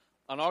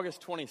On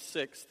August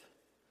 26th,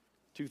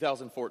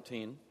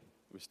 2014,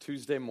 it was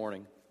Tuesday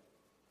morning,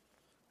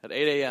 at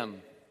 8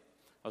 a.m.,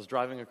 I was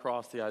driving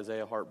across the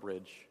Isaiah Hart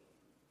Bridge.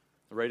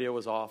 The radio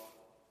was off,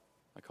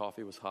 my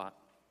coffee was hot.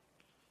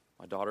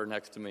 My daughter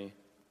next to me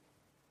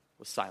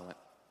was silent,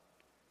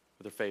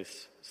 with her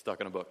face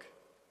stuck in a book.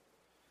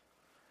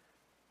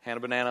 Hannah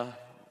Banana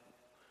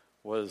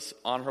was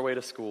on her way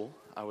to school.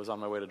 I was on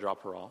my way to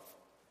drop her off.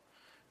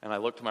 And I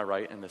look to my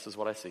right, and this is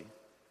what I see.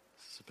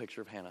 This is a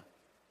picture of Hannah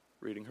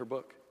reading her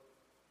book.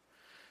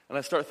 And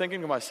I start thinking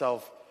to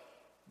myself,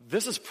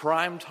 this is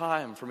prime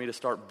time for me to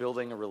start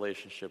building a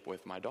relationship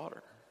with my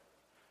daughter.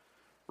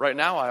 Right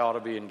now, I ought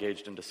to be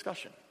engaged in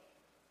discussion.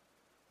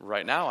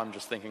 Right now, I'm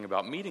just thinking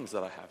about meetings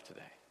that I have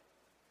today.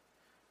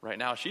 Right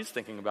now, she's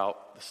thinking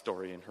about the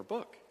story in her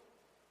book.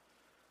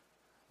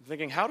 I'm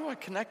thinking, how do I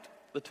connect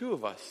the two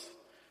of us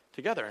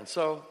together? And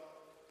so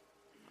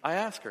I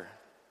ask her,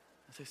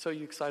 I say, so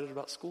you excited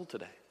about school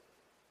today?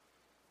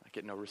 I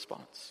get no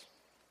response.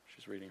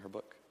 She's reading her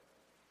book.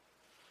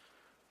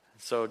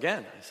 And so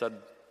again, I said, are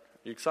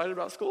you excited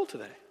about school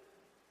today?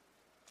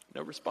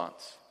 No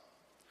response.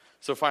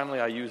 So finally,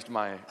 I used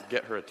my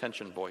get her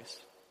attention voice.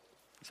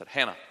 I said,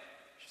 Hannah.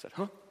 She said,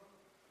 huh?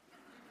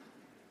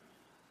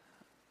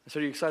 I said,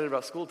 are you excited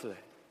about school today?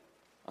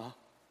 Uh-huh.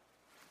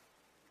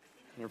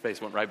 And her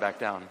face went right back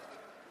down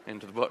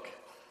into the book.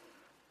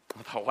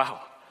 I thought,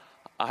 wow,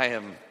 I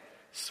am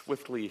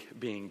swiftly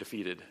being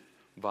defeated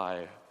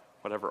by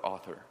whatever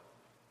author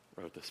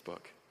wrote this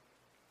book.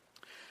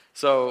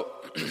 So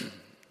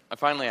I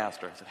finally asked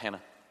her, I said, Hannah,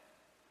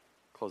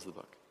 close the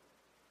book.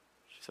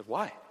 She said,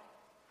 why? I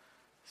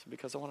said,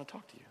 because I want to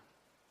talk to you.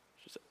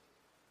 She said,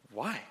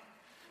 why?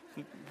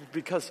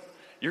 Because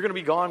you're going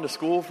to be gone to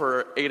school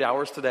for 8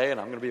 hours today, and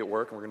I'm going to be at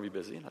work, and we're going to be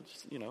busy. And I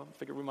just,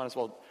 figured we might as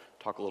well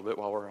talk a little bit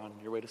while we're on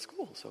your way to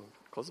school. So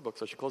close the book.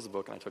 So she closed the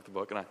book, and I took the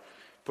book, and I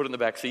put it in the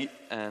back seat,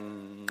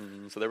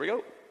 and so there we go.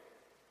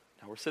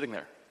 Now we're sitting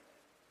there,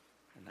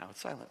 and now it's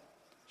silent.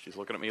 She's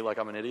looking at me like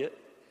I'm an idiot.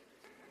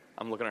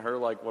 I'm looking at her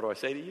like, what do I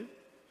say to you?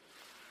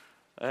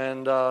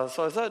 And so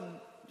I said,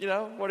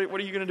 what are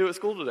you going to do at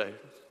school today?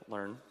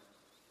 Learn.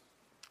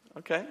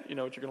 Okay, you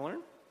know what you're going to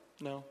learn?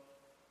 No.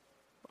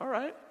 All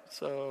right,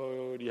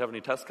 so do you have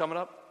any tests coming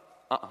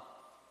up?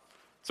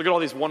 So I get all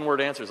these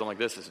one-word answers. I'm like,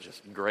 this is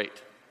just great.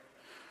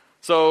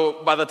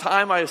 So by the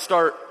time I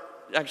start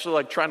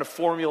actually trying to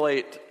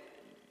formulate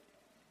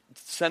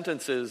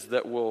sentences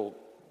that will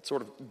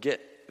sort of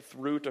get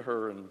through to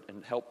her and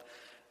help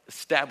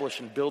establish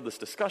and build this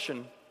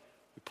discussion,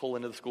 we pull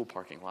into the school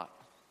parking lot.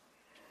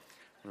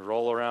 We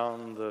roll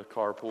around the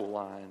carpool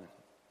line.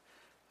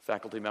 A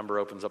faculty member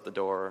opens up the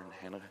door, and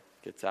Hannah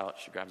gets out.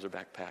 She grabs her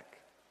backpack.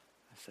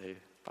 I say,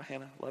 bye,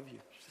 Hannah. Love you.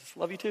 She says,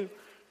 love you too.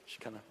 She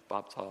kind of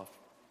bops off.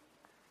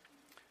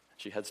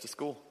 She heads to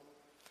school.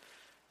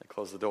 I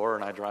close the door,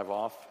 and I drive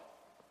off.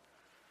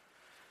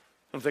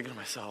 I'm thinking to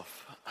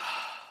myself,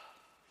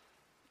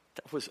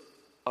 that was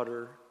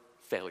utter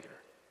failure.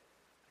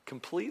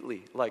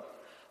 Completely.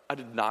 I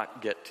did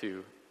not get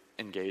to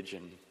engage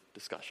in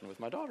discussion with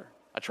my daughter.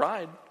 I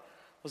tried.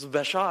 It was the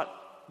best shot,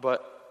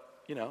 but,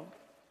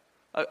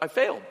 I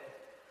failed.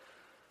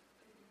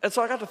 And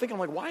so I got to thinking,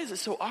 why is it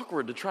so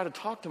awkward to try to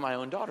talk to my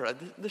own daughter?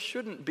 This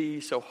shouldn't be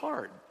so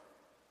hard.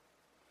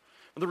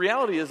 But the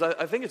reality is,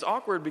 I think it's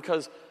awkward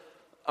because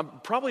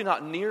I'm probably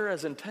not near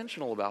as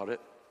intentional about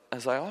it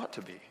as I ought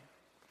to be.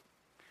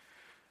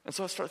 And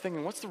so I start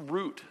thinking, what's the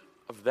root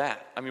of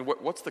that? I mean,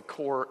 what's the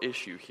core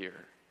issue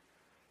here?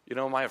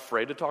 Am I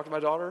afraid to talk to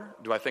my daughter?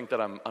 Do I think that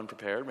I'm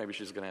unprepared? Maybe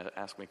she's going to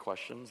ask me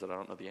questions that I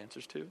don't know the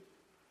answers to.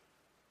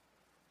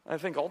 I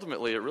think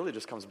ultimately it really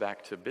just comes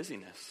back to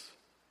busyness.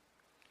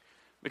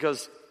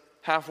 Because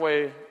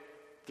halfway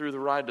through the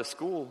ride to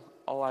school,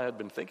 all I had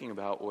been thinking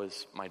about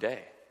was my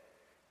day.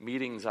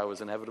 Meetings I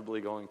was inevitably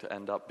going to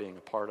end up being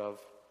a part of.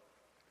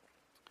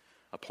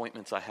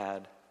 Appointments I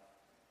had.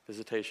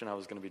 Visitation I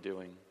was going to be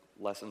doing.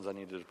 Lessons I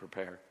needed to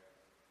prepare.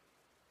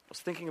 I was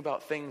thinking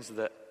about things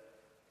that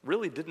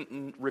really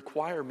didn't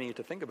require me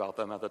to think about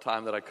them at the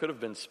time that I could have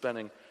been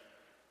spending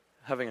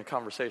having a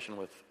conversation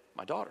with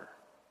my daughter.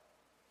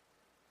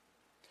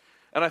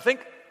 And I think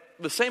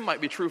the same might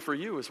be true for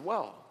you as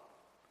well.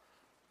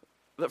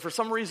 That for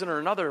some reason or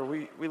another,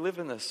 we live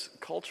in this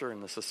culture, in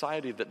this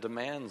society that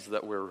demands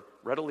that we're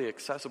readily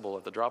accessible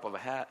at the drop of a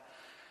hat.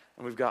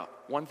 And we've got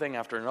one thing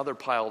after another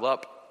piled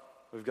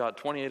up. We've got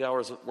 28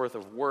 hours worth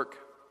of work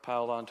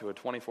piled onto a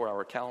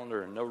 24-hour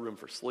calendar and no room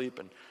for sleep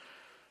and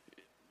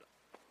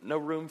no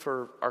room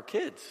for our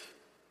kids.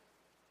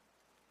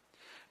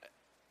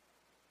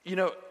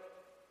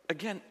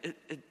 Again,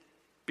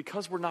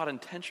 because we're not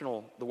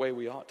intentional the way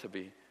we ought to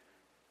be,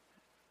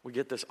 we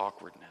get this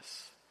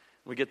awkwardness.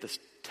 We get this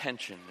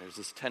tension. There's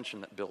this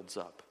tension that builds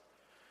up.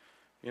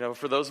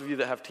 For those of you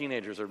that have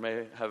teenagers or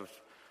may have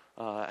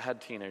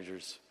had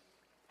teenagers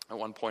at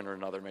one point or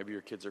another, maybe your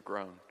kids are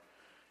grown.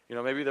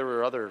 Maybe there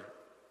were other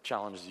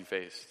challenges you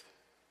faced.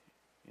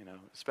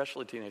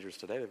 Especially teenagers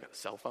today, they've got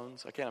cell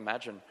phones. I can't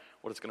imagine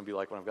what it's going to be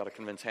like when I've got to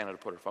convince Hannah to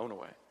put her phone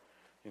away.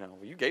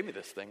 You gave me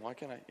this thing. Why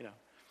can't I,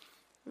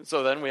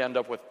 So then we end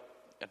up with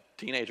a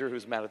teenager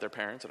who's mad at their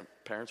parents, and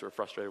parents who are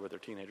frustrated with their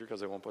teenager because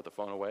they won't put the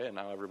phone away, and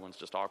now everyone's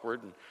just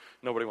awkward, and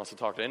nobody wants to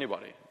talk to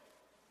anybody.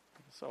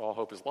 So all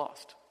hope is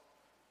lost.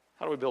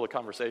 How do we build a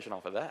conversation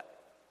off of that?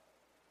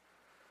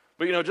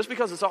 But just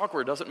because it's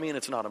awkward doesn't mean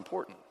it's not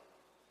important.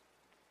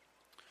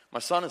 My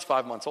son is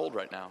 5 months old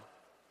right now.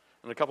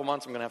 In a couple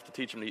months, I'm going to have to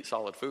teach him to eat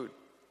solid food.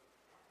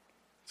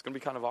 It's going to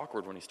be kind of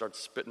awkward when he starts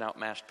spitting out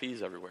mashed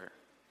peas everywhere.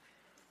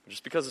 But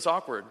just because it's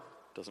awkward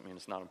doesn't mean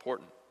it's not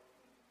important.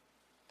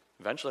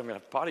 Eventually, I'm going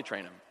to have to potty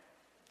train him.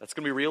 That's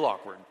going to be real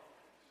awkward.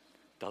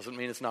 Doesn't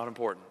mean it's not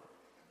important.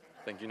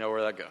 I think you know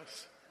where that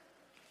goes.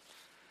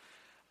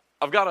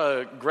 I've got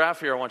a graph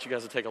here I want you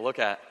guys to take a look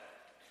at.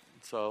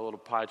 It's a little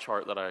pie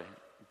chart that I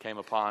came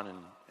upon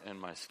in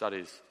my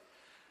studies.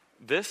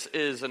 This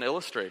is an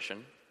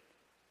illustration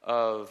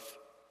of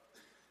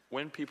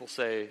when people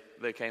say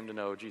they came to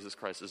know Jesus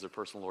Christ as their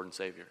personal Lord and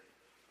Savior.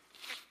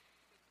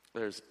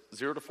 There's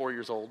 0 to 4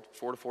 years old,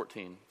 4 to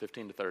 14,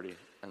 15 to 30,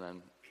 and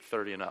then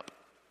 30 and up.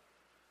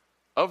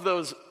 Of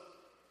those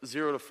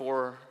 0 to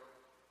 4,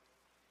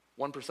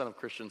 1% of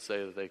Christians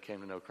say that they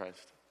came to know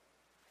Christ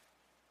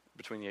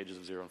between the ages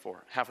of 0 and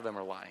 4. Half of them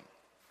are lying.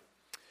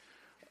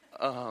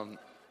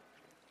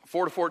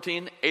 4 to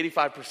 14,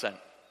 85%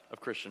 of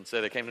Christians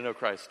say they came to know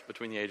Christ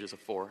between the ages of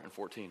 4 and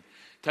 14.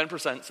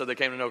 10% said they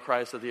came to know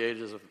Christ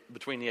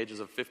between the ages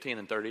of 15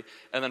 and 30.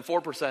 And then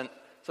 4%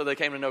 said they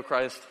came to know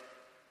Christ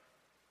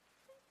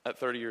at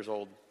 30 years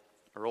old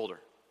or older.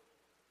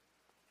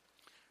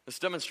 This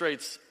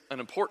demonstrates an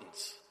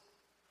importance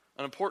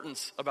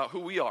about who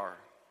we are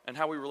and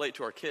how we relate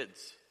to our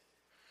kids.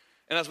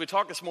 And as we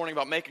talk this morning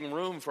about making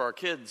room for our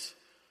kids,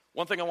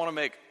 one thing I want to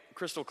make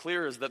crystal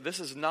clear is that this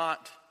is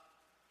not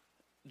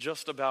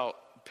just about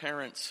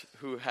parents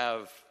who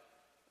have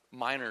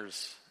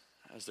minors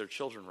as their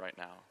children right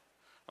now.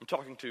 I'm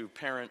talking to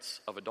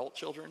parents of adult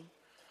children.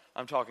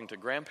 I'm talking to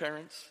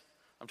grandparents.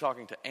 I'm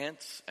talking to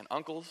aunts and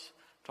uncles.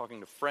 I'm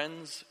talking to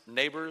friends,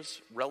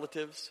 neighbors,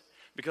 relatives.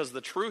 Because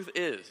the truth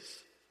is,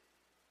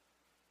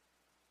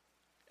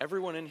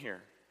 everyone in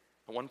here,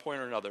 at one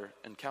point or another,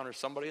 encounters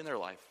somebody in their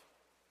life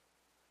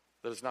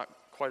that is not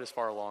quite as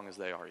far along as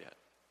they are yet.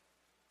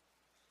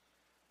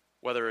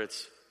 Whether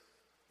it's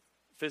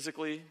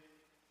physically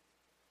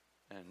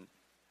and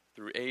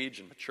through age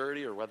and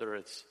maturity, or whether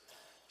it's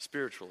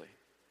spiritually.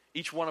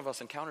 Each one of us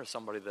encounters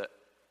somebody that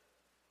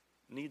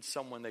needs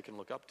someone they can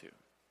look up to,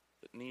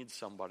 that needs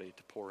somebody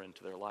to pour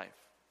into their life.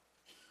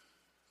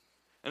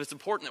 And it's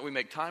important that we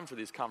make time for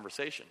these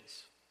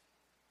conversations.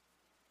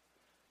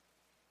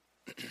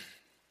 I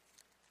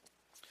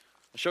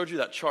showed you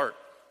that chart.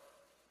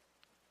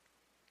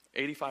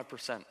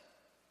 85%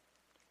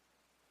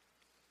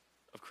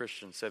 of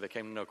Christians say they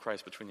came to know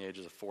Christ between the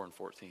ages of 4 and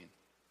 14.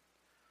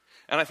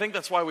 And I think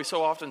that's why we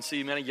so often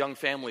see many young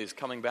families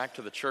coming back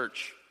to the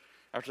church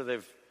after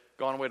they've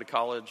gone away to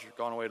college or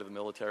gone away to the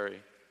military.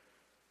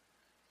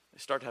 They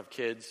start to have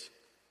kids,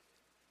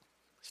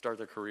 start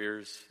their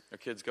careers, their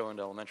kids go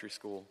into elementary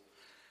school.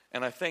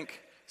 And I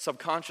think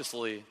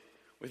subconsciously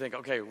we think,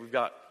 okay, we've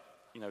got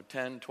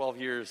 10, 12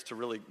 years to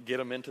really get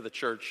them into the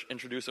church,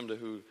 introduce them to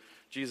who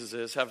Jesus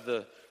is, have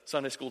the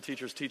Sunday school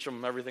teachers teach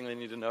them everything they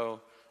need to know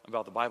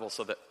about the Bible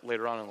so that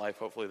later on in life,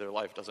 hopefully their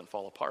life doesn't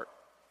fall apart.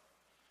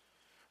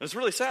 And it's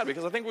really sad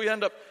because I think we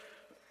end up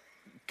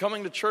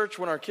coming to church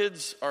when our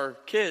kids are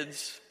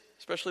kids,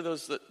 especially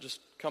those that just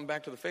come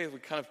back to the faith. We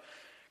kind of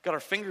got our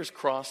fingers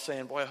crossed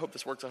saying, boy, I hope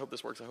this works, I hope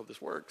this works, I hope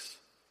this works.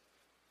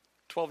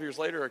 12 years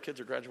later, our kids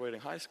are graduating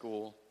high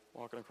school,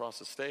 walking across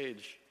the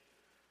stage,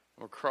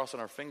 and we're crossing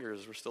our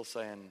fingers. We're still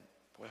saying,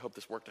 boy, I hope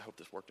this worked, I hope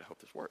this worked, I hope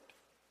this worked.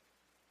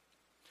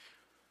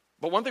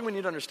 But one thing we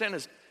need to understand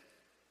is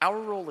our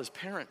role as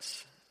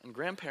parents and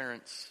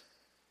grandparents,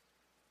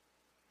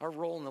 our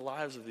role in the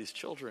lives of these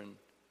children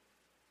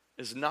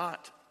is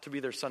not to be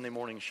their Sunday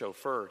morning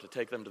chauffeur to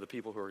take them to the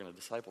people who are going to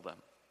disciple them.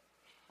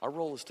 Our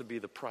role is to be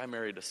the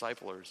primary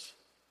disciplers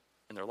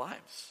in their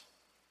lives.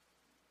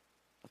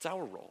 That's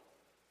our role.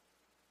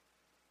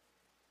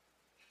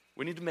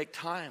 We need to make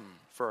time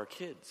for our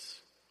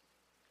kids.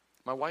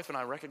 My wife and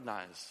I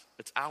recognize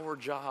it's our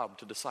job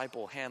to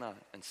disciple Hannah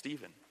and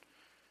Stephen.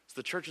 It's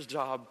the church's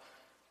job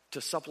to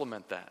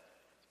supplement that,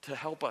 to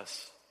help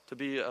us, to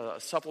be a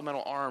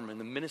supplemental arm in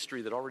the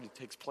ministry that already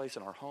takes place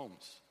in our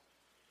homes.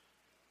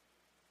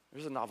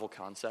 There's a novel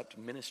concept,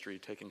 ministry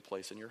taking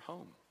place in your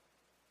home.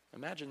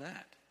 Imagine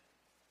that.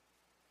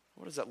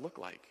 What does that look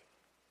like?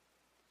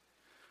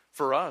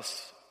 For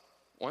us,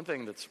 one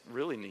thing that's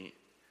really neat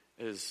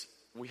is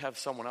we have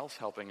someone else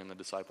helping in the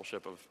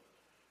discipleship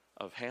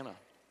of Hannah,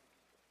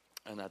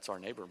 and that's our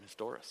neighbor, Miss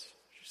Doris.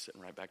 She's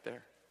sitting right back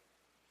there.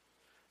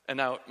 And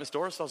now, Miss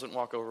Doris doesn't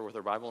walk over with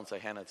her Bible and say,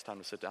 Hannah, it's time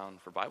to sit down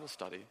for Bible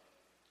study.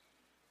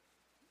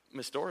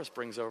 Miss Doris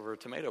brings over a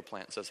tomato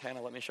plant and says,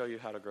 Hannah, let me show you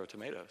how to grow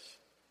tomatoes.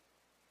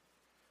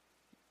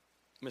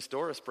 Miss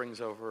Doris brings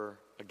over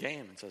a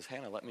game and says,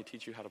 Hannah, let me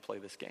teach you how to play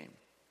this game.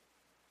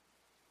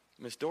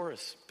 Miss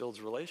Doris builds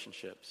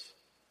relationships.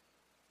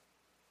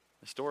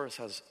 Miss Doris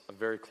has a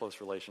very close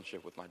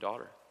relationship with my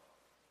daughter.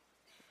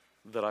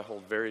 that I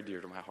hold very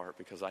dear to my heart,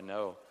 because I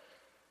know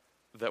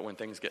that when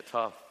things get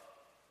tough,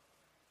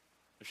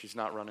 if she's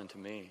not running to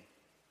me,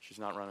 she's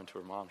not running to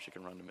her mom, she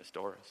can run to Miss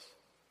Doris.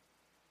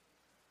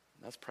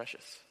 And that's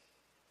precious.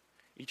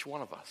 Each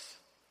one of us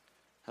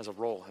has a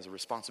role, has a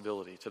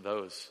responsibility to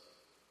those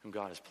whom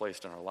God has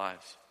placed in our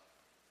lives.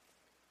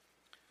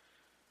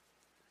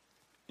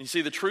 You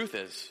see, the truth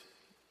is,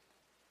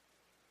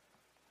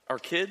 our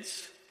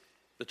kids,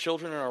 the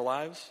children in our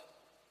lives,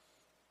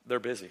 they're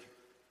busy.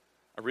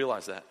 I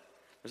realize that.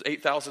 There's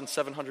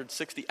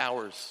 8,760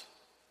 hours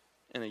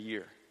in a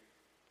year.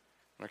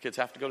 And our kids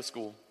have to go to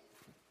school,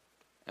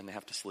 and they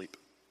have to sleep.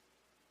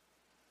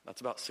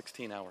 That's about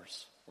 16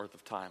 hours worth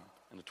of time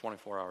in a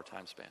 24-hour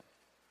time span.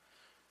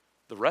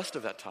 The rest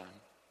of that time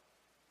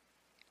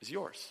is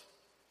yours.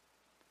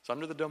 It's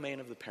under the domain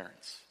of the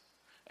parents,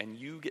 and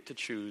you get to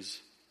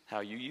choose how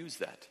you use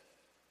that.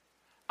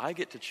 I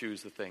get to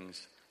choose the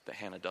things that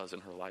Hannah does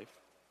in her life.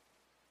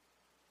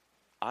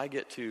 I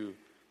get to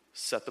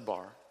set the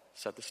bar,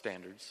 set the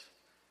standards.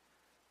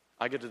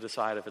 I get to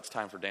decide if it's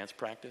time for dance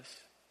practice.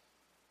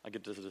 I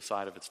get to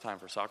decide if it's time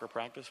for soccer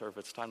practice or if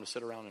it's time to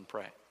sit around and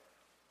pray.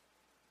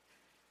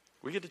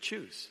 We get to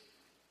choose.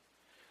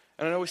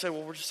 And I know we say,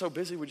 well, we're just so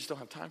busy, we just don't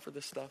have time for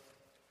this stuff.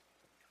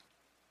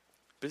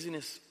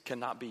 Busyness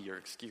cannot be your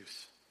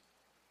excuse.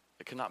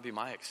 It cannot be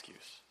my excuse.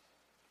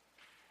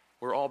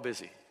 We're all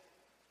busy.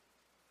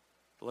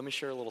 But let me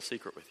share a little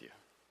secret with you.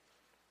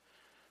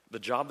 The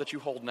job that you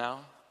hold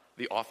now,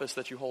 the office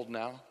that you hold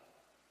now,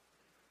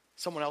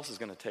 someone else is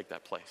going to take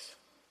that place.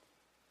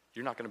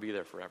 You're not going to be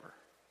there forever.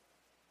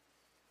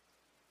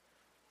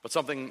 But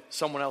something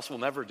someone else will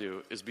never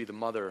do is be the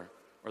mother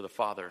or the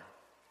father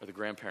or the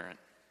grandparent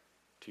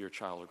to your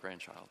child or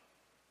grandchild.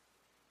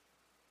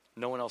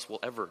 No one else will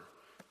ever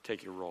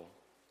take your role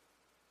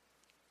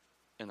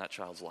in that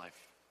child's life.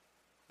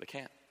 They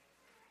can't.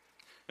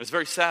 And it's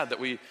very sad that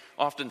we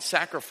often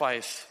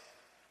sacrifice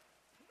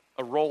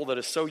a role that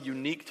is so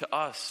unique to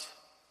us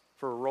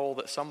for a role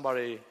that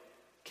somebody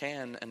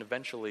can and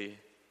eventually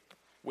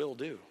will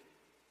do.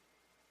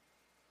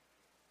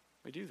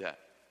 We do that.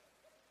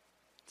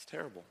 It's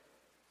terrible.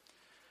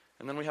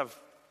 And then we have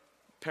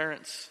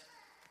parents,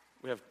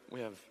 we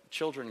have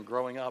children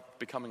growing up,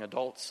 becoming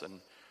adults, and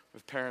we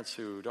have parents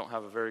who don't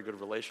have a very good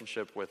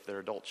relationship with their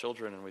adult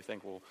children, and we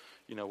think, well,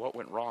 what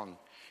went wrong?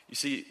 You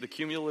see, the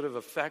cumulative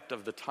effect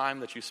of the time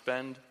that you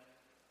spend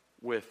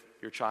with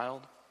your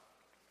child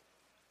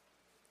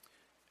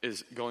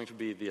is going to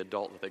be the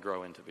adult that they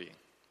grow into being.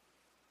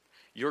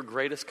 Your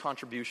greatest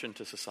contribution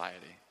to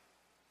society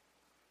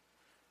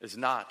is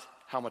not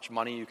how much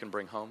money you can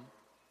bring home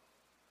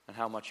and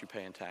how much you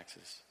pay in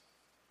taxes.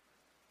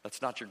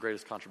 That's not your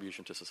greatest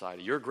contribution to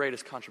society. Your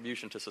greatest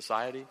contribution to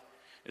society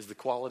is the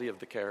quality of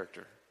the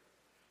character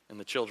and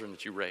the children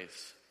that you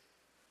raise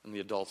and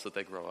the adults that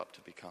they grow up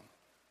to become.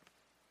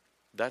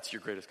 That's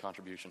your greatest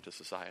contribution to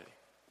society.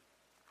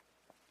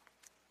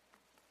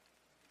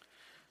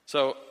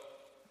 So,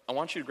 I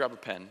want you to grab a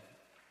pen,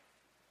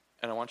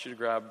 and I want you to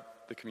grab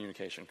the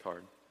communication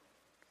card.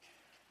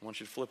 I want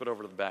you to flip it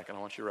over to the back, and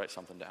I want you to write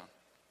something down.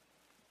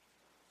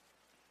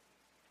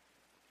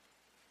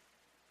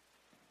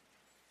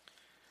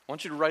 I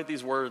want you to write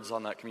these words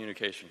on that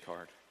communication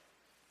card.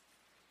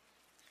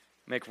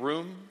 Make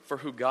room for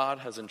who God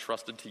has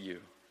entrusted to you,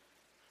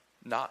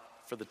 not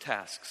for the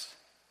tasks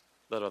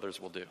that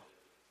others will do.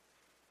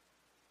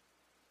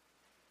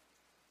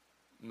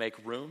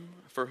 Make room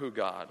for who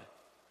God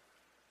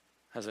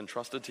has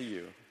entrusted to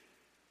you,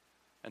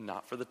 and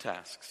not for the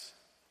tasks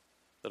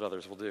that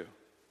others will do.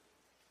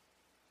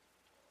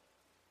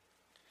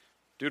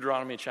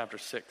 Deuteronomy chapter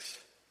 6,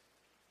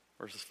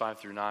 verses 5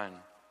 through 9,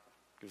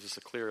 gives us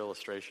a clear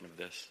illustration of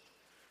this.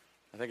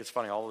 I think it's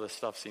funny, all of this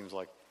stuff seems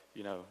like,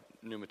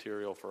 new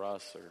material for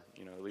us, or,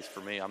 at least for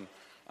me. I'm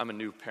a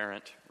new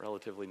parent,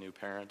 relatively new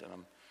parent, and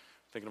I'm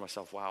thinking to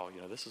myself, wow,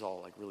 this is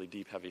all like really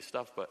deep, heavy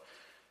stuff, but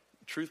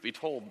truth be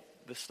told,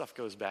 this stuff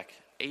goes back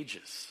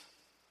ages,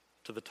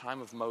 to the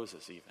time of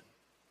Moses even.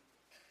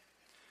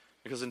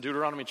 Because in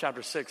Deuteronomy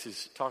chapter 6,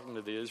 he's talking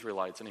to the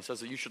Israelites, and he says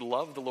that you should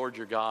love the Lord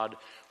your God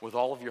with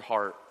all of your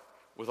heart,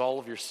 with all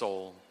of your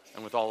soul,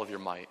 and with all of your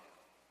might.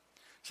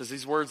 It says,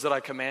 these words that I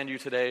command you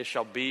today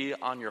shall be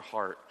on your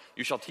heart.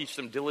 You shall teach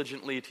them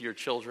diligently to your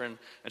children,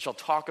 and shall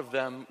talk of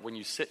them when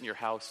you sit in your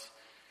house,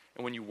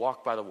 and when you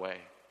walk by the way,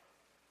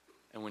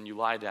 and when you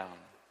lie down,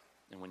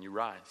 and when you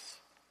rise.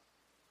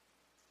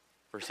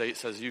 Verse 8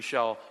 says, you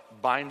shall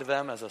bind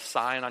them as a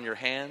sign on your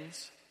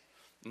hands,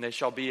 and they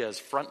shall be as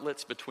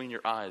frontlets between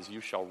your eyes.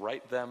 You shall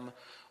write them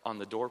on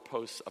the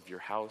doorposts of your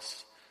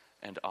house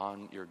and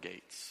on your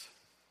gates.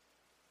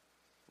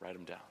 Write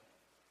them down.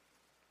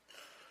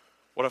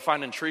 What I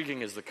find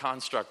intriguing is the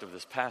construct of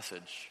this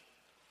passage.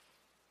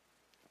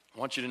 I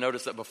want you to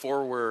notice that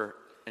before we're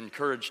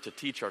encouraged to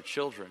teach our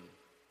children,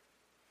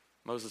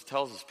 Moses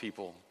tells his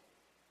people,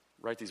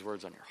 write these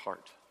words on your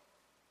heart.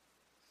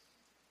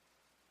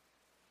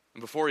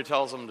 And before he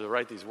tells them to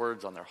write these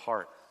words on their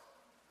heart,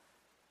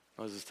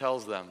 Moses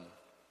tells them,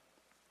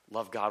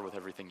 love God with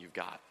everything you've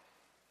got.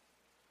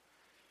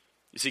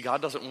 You see,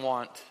 God doesn't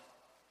want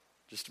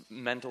just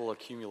mental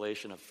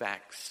accumulation of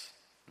facts,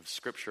 of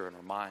scripture in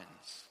our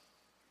minds.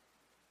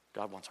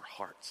 God wants our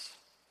hearts.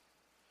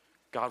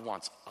 God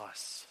wants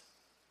us.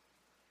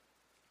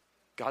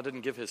 God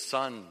didn't give his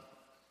son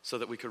so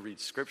that we could read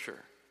scripture.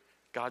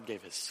 God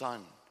gave his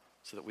son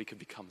so that we could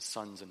become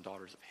sons and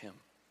daughters of him.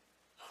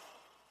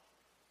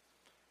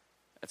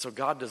 And so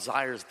God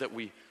desires that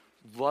we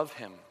love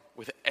him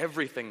with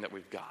everything that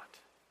we've got.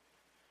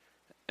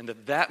 And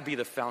that be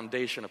the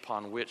foundation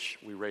upon which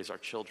we raise our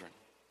children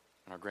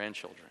and our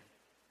grandchildren.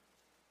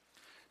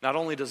 Not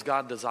only does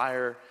God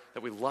desire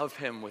that we love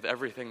him with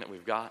everything that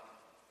we've got,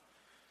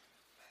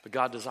 but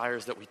God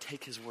desires that we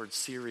take his word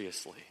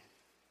seriously.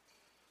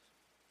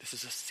 This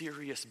is a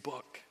serious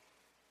book.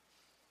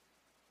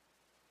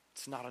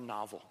 It's not a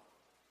novel.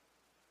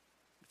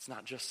 It's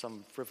not just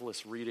some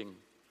frivolous reading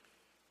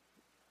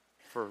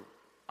for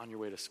on your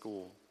way to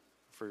school,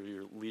 for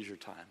your leisure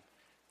time.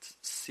 It's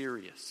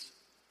serious.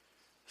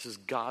 This is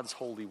God's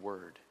holy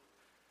word.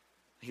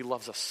 He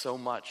loves us so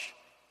much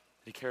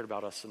that he cared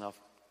about us enough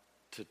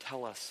to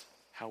tell us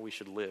how we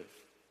should live,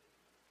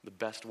 the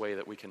best way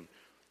that we can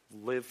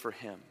live for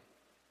him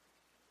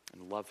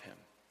and love him.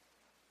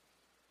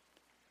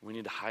 We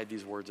need to hide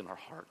these words in our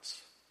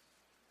hearts.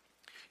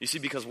 You see,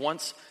 because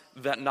once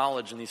that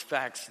knowledge and these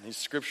facts and these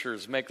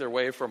scriptures make their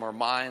way from our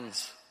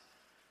minds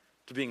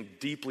to being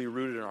deeply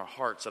rooted in our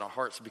hearts, and our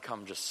hearts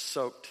become just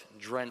soaked,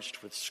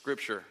 drenched with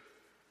scripture,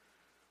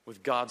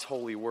 with God's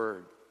holy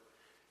word,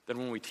 then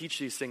when we teach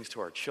these things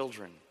to our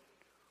children,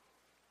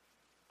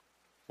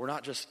 we're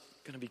not just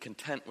going to be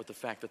content with the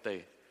fact that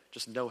they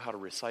just know how to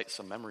recite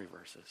some memory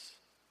verses.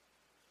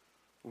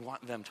 We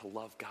want them to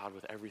love God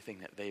with everything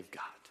that they've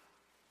got.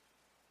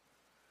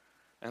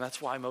 And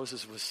that's why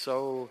Moses was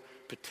so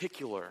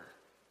particular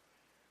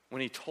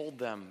when he told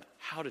them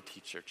how to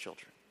teach their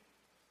children.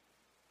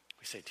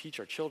 We say, teach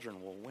our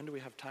children. Well, when do we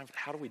have time?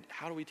 How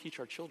do we teach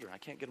our children? I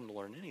can't get them to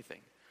learn anything.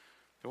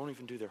 They won't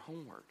even do their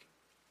homework.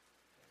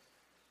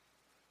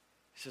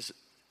 He says,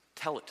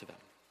 tell it to them.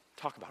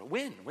 Talk about it.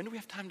 When? When do we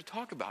have time to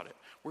talk about it?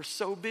 We're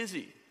so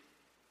busy.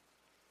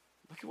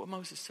 Look at what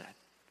Moses said.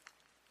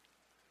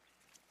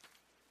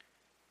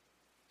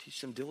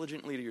 Teach them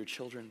diligently to your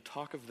children.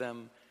 Talk of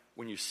them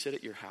when you sit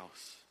at your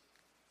house.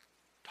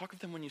 Talk of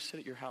them when you sit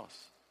at your house.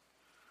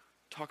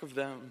 Talk of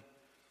them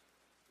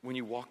when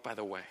you walk by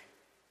the way,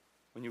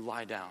 when you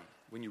lie down,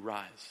 when you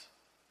rise.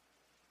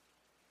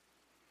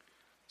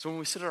 So when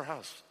we sit at our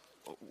house,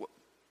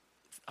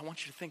 I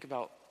want you to think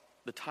about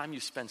the time you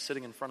spend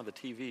sitting in front of the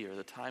TV, or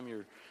the time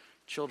your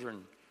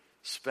children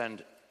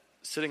spend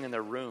sitting in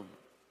their room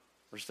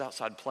or just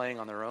outside playing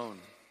on their own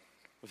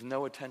with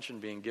no attention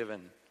being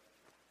given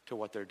to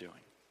what they're doing.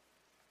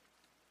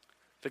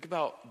 Think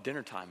about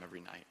dinner time every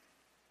night.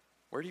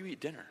 Where do you eat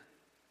dinner?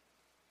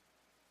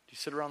 Do you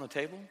sit around the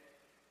table?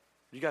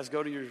 Do you guys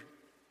go to your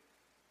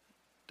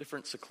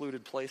different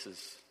secluded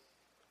places?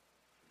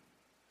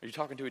 Are you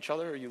talking to each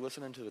other, or are you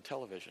listening to the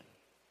television?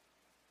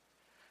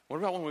 What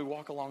about when we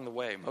walk along the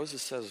way?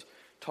 Moses says,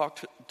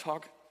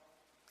 talk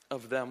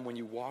of them when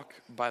you walk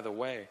by the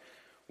way.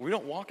 We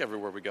don't walk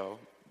everywhere we go,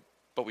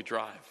 but we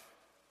drive.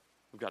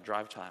 We've got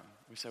drive time.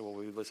 We say, well,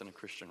 we listen to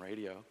Christian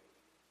radio.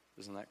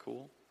 Isn't that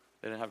cool?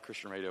 They didn't have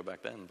Christian radio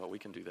back then, but we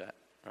can do that,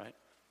 right?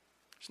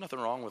 There's nothing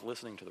wrong with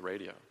listening to the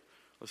radio.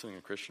 Listening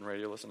to Christian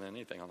radio, listening to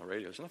anything on the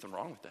radio. There's nothing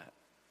wrong with that.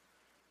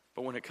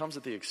 But when it comes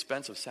at the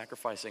expense of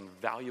sacrificing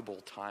valuable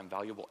time,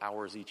 valuable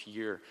hours each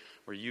year,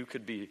 where you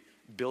could be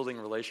building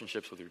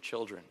relationships with your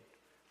children,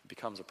 it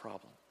becomes a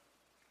problem.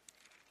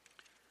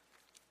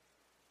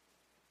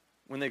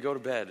 When they go to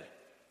bed,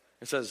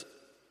 it says,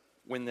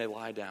 when they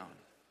lie down.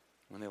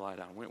 When they lie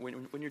down.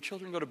 When your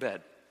children go to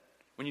bed,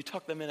 when you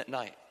tuck them in at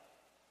night,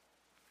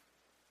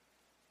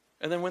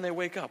 and then when they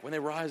wake up, when they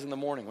rise in the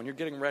morning, when you're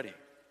getting ready.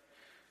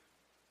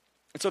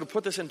 And so to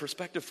put this in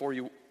perspective for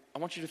you, I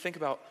want you to think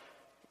about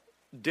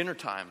dinner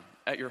time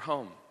at your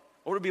home.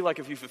 What would it be like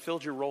if you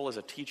fulfilled your role as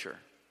a teacher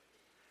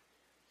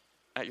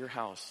at your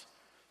house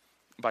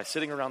by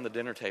sitting around the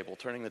dinner table,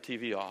 turning the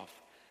TV off,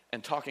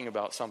 and talking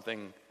about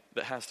something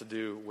that has to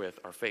do with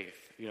our faith?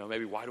 You know,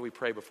 maybe why do we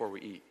pray before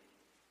we eat?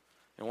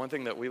 And one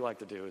thing that we like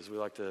to do is we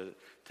like to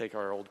take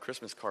our old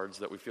Christmas cards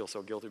that we feel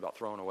so guilty about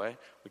throwing away.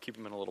 We keep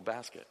them in a little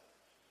basket.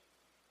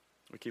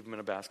 We keep them in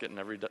a basket, and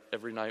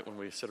every night when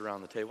we sit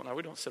around the table, now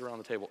we don't sit around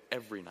the table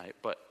every night,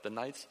 but the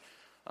nights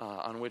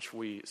on which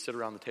we sit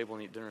around the table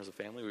and eat dinner as a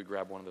family, we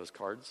grab one of those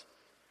cards.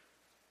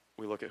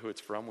 We look at who it's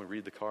from, we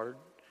read the card,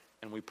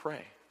 and we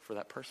pray for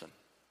that person.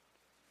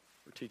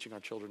 We're teaching our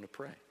children to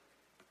pray.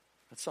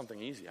 That's something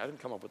easy. I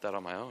didn't come up with that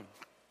on my own.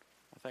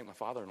 I thank my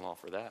father-in-law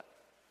for that.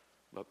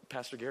 But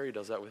Pastor Gary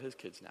does that with his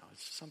kids now.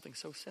 It's just something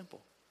so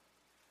simple.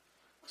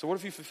 So what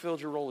if you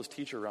fulfilled your role as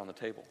teacher around the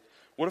table?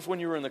 What if when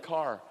you were in the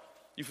car,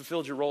 you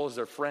fulfilled your role as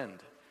their friend?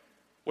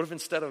 What if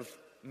instead of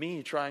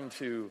me trying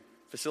to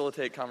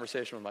facilitate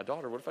conversation with my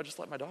daughter, what if I just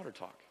let my daughter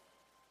talk?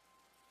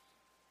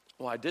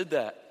 Well, I did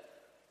that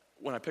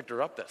when I picked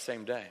her up that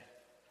same day.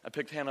 I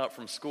picked Hannah up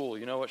from school.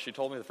 You know what she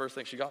told me? The first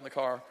thing, she got in the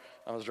car.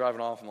 I was driving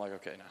off. I'm like,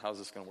 okay, now how's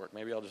this going to work?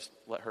 Maybe I'll just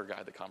let her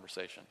guide the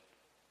conversation.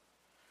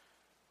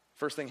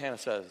 First thing Hannah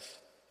says,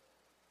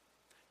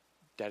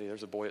 Daddy,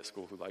 there's a boy at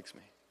school who likes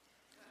me.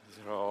 I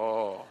said,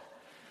 oh,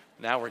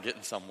 now we're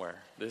getting somewhere.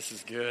 This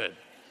is good.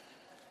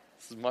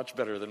 This is much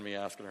better than me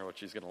asking her what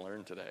she's going to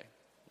learn today.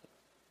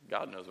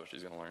 God knows what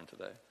she's going to learn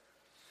today.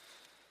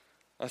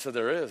 I said,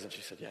 there is. And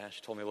she said, yeah. She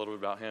told me a little bit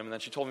about him. And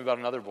then she told me about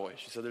another boy.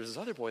 She said, there's this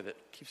other boy that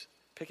keeps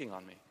picking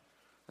on me.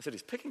 I said,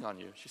 he's picking on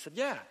you? She said,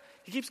 yeah.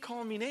 He keeps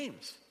calling me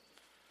names.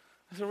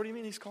 I said, what do you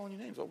mean he's calling you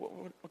names?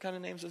 What kind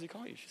of names does he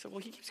call you? She said, well,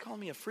 he keeps calling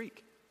me a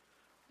freak.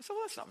 I said,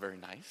 well, that's not very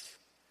nice.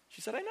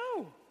 She said, I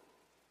know.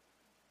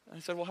 And I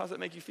said, well, how does that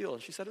make you feel?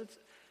 And she said, it's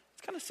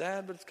kind of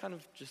sad, but it's kind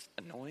of just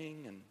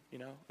annoying. And,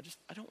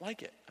 I don't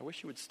like it. I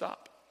wish he would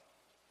stop.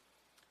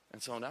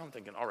 And so now I'm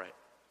thinking, all right,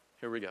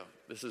 here we go.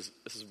 This is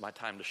my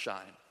time to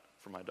shine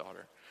for my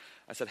daughter.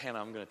 I said, Hannah,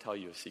 I'm going to tell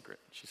you a secret.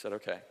 She said,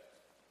 okay.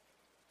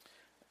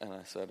 And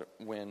I said,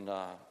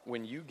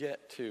 when you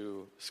get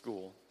to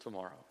school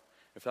tomorrow,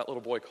 if that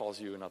little boy calls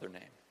you another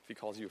name, if he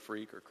calls you a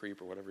freak or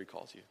creep or whatever he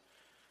calls you,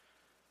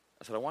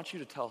 I said, I want you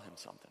to tell him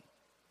something.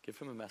 Give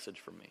him a message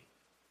from me.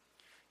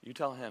 You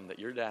tell him that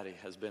your daddy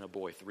has been a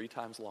boy 3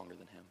 times longer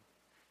than him,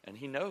 and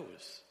he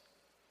knows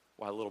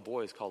why little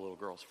boys call little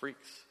girls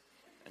freaks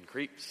and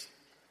creeps.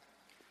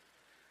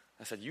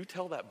 I said, you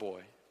tell that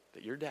boy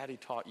that your daddy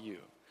taught you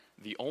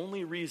the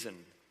only reason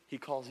he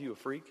calls you a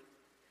freak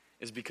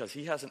is because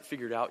he hasn't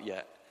figured out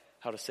yet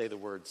how to say the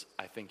words,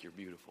 I think you're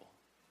beautiful.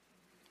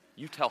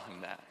 You tell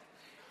him that.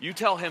 You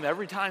tell him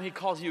every time he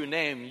calls you a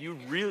name,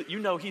 you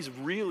know he's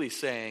really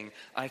saying,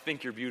 I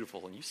think you're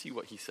beautiful, and you see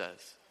what he says.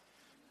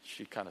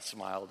 She kind of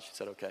smiled. She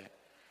said, okay.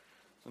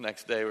 The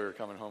next day we were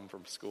coming home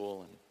from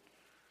school, and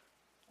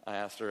I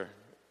asked her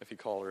if he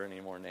called her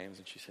any more names,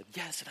 and she said,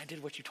 yes, and I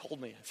did what you told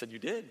me. I said, you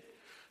did?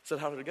 I said,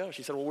 how did it go?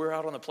 She said, well, we were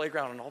out on the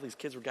playground, and all these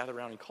kids were gathered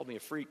around, and he called me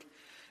a freak.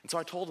 And so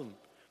I told him,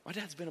 my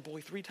dad's been a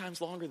boy 3 times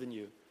longer than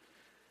you.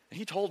 And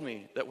he told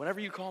me that whenever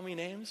you call me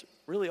names,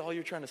 really all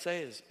you're trying to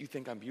say is, you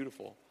think I'm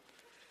beautiful.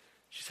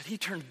 She said, he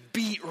turned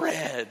beet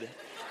red.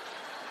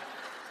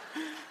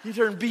 He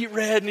turned beet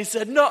red, and he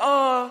said,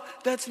 nuh-uh,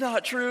 that's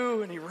not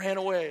true. And he ran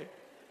away.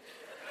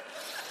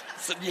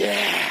 I said,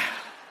 yeah,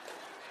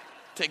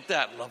 take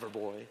that, lover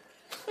boy.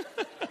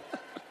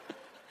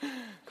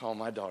 Call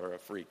my daughter a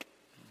freak.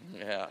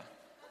 Yeah.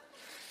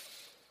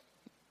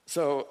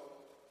 So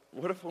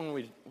what if when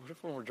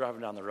we're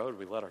driving down the road,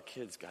 we let our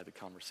kids guide the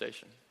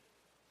conversation?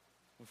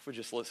 What if we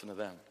just listen to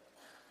them?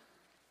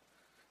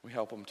 We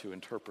help them to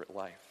interpret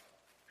life.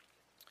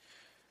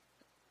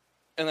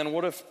 And then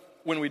what if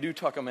when we do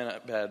tuck them in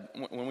at bed,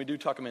 when we do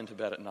tuck them into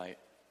bed at night,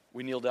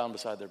 we kneel down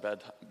beside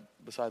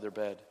their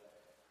bed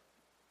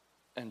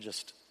and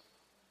just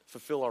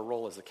fulfill our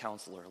role as a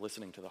counselor,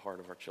 listening to the heart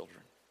of our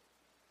children,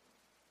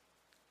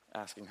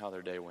 asking how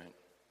their day went.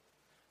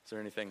 Is there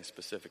anything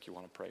specific you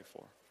want to pray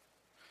for?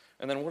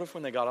 And then what if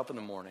when they got up in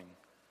the morning,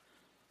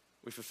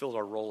 we fulfilled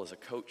our role as a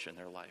coach in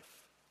their life,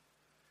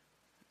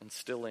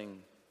 instilling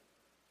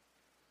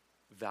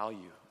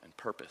value and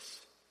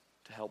purpose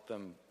to help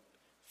them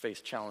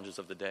face challenges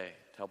of the day,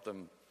 to help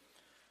them,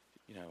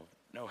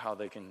 know how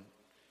they can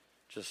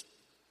just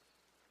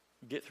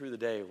get through the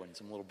day when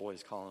some little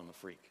boy's calling them a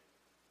freak.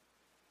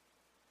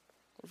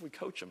 What if we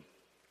coach them?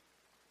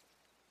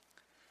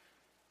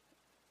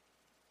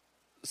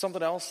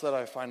 Something else that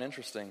I find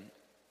interesting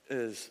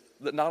is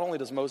that not only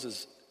does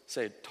Moses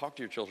say, talk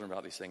to your children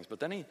about these things, but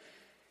then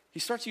he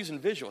starts using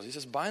visuals. He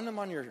says, bind them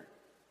on your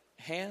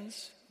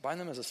hands, bind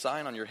them as a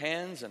sign on your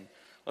hands, and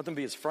let them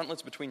be as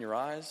frontlets between your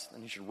eyes.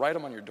 And you should write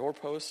them on your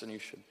doorposts, and you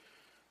should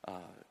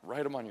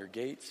write them on your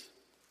gates.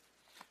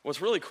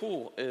 What's really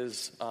cool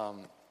is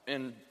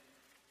in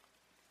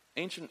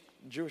ancient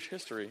Jewish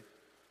history,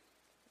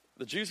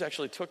 the Jews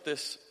actually took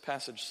this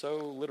passage so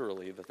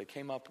literally that they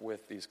came up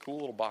with these cool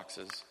little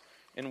boxes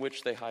in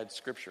which they hide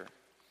scripture.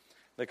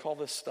 They call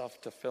this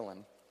stuff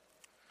tefillin.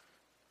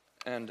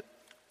 And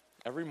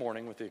every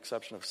morning, with the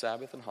exception of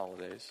Sabbath and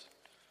holidays,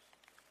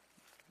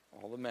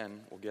 all the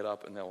men will get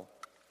up and they'll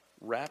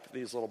wrap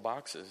these little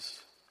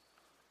boxes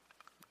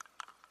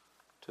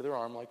to their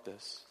arm like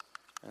this,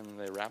 and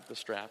they wrap the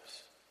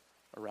straps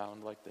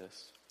around like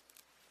this.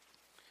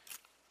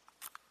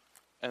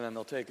 And then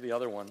they'll take the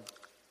other one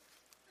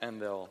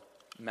and they'll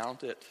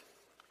mount it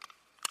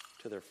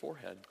to their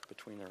forehead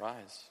between their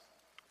eyes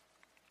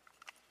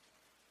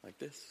like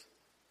this.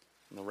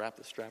 And they'll wrap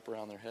the strap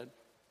around their head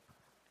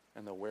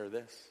and they'll wear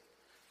this.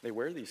 They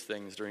wear these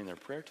things during their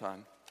prayer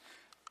time.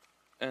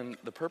 And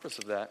the purpose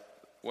of that,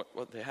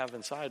 what they have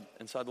inside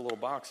the little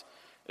box,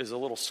 is a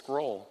little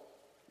scroll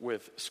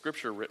with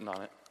scripture written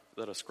on it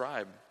that a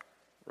scribe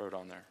wrote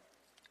on there.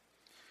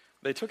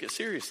 They took it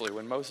seriously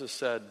when Moses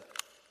said,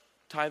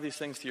 tie these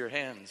things to your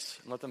hands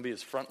and let them be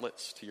as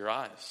frontlets to your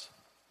eyes.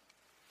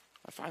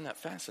 I find that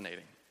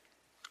fascinating.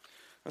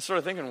 I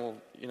started thinking, well,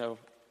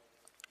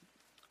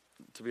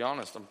 to be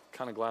honest, I'm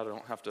kind of glad I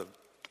don't have to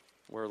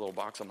wear a little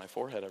box on my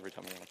forehead every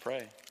time I want to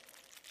pray.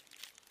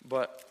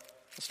 But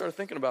I started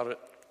thinking about it.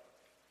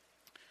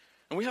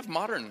 And we have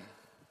modern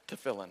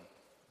tefillin.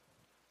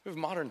 We have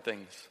modern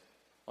things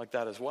like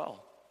that as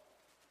well.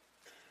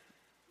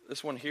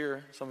 This one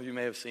here, some of you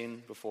may have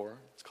seen before.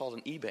 It's called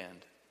an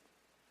E-band.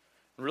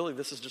 And really,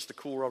 this is just a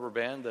cool rubber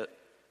band that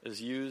is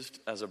used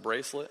as a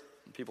bracelet.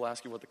 And people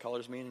ask you what the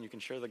colors mean, and you can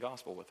share the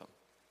gospel with them.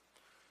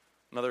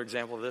 Another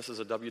example of this is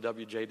a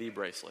WWJD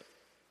bracelet.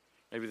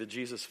 Maybe the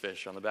Jesus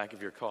fish on the back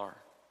of your car.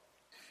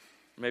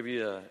 Maybe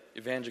a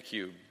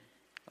EvangeCube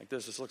like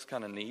this. This looks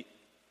kind of neat.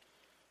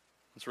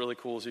 What's really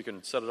cool is you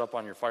can set it up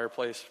on your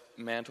fireplace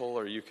mantle,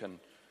 or you can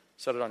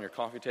set it on your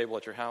coffee table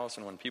at your house,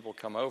 and when people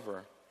come over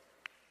and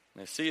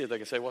they see it, they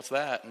can say, "What's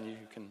that?" And you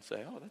can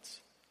say, "Oh,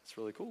 that's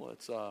really cool.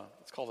 It's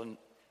called an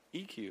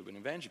E-cube,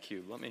 an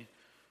EvangeCube. Let me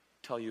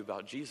tell you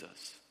about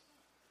Jesus."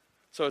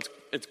 So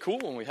it's cool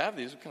when we have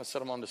these. We kind of set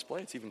them on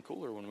display. It's even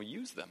cooler when we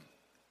use them.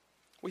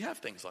 We have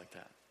things like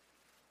that.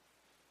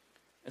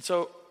 And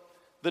so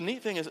the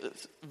neat thing is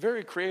it's a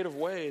very creative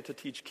way to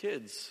teach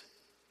kids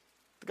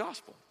the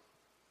gospel.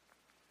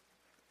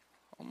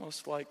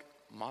 Almost like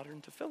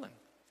modern tefillin.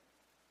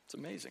 It's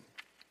amazing.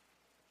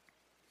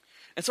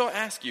 And so I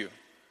ask you,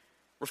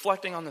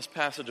 reflecting on this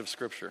passage of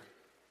Scripture,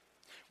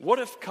 what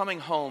if coming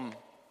home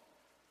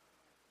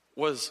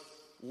was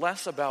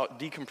less about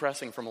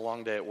decompressing from a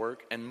long day at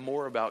work and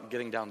more about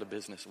getting down to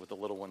business with the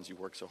little ones you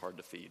work so hard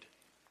to feed?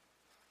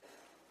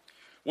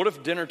 What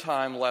if dinner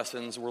time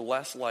lessons were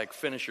less like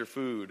finish your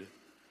food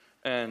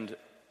and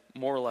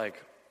more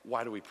like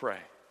why do we pray?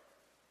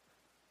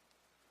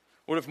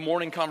 What if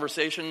morning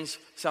conversations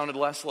sounded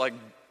less like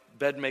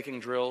bed-making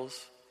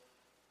drills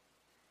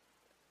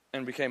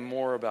and became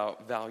more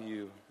about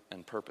value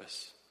and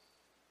purpose?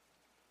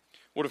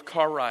 What if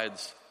car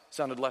rides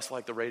sounded less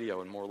like the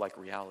radio and more like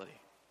reality?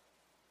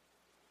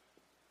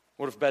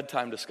 What if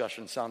bedtime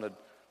discussion sounded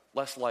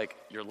less like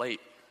you're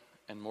late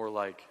and more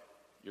like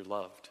you're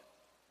loved?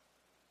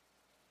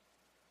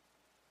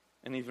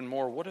 And even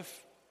more, what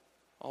if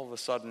all of a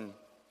sudden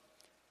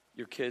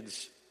your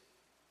kids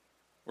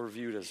were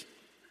viewed as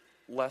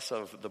less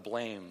of the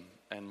blame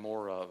and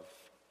more of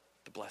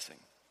the blessing?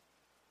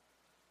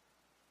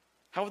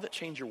 How would that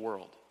change your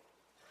world?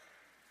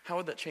 How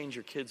would that change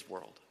your kids'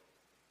 world?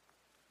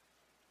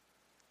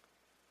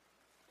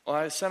 Well,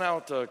 I sent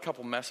out a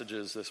couple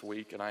messages this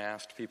week, and I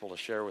asked people to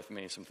share with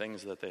me some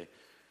things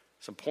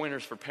some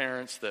pointers for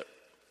parents that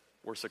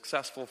were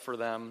successful for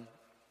them,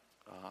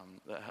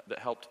 that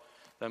helped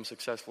them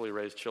successfully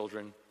raise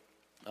children,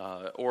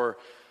 or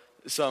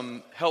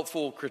some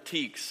helpful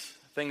critiques,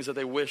 things that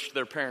they wish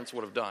their parents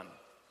would have done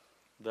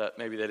that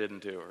maybe they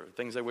didn't do, or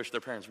things they wish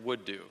their parents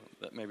would do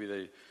that maybe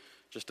they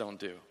just don't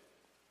do.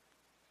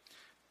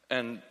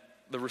 And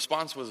the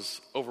response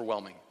was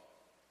overwhelming.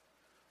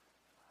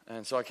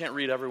 And so I can't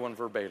read everyone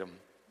verbatim,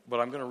 but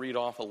I'm going to read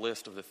off a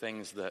list of the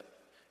things that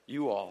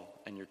you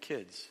all and your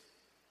kids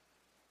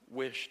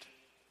wished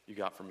you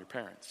got from your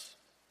parents.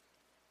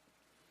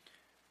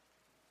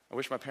 I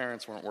wish my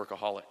parents weren't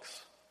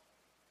workaholics.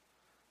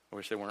 I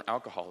wish they weren't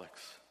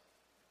alcoholics.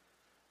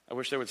 I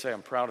wish they would say,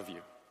 "I'm proud of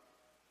you."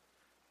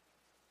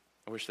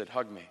 I wish they'd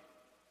hug me.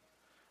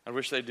 I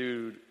wish they'd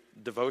do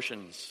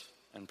devotions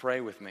and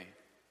pray with me.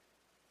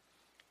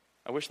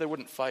 I wish they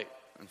wouldn't fight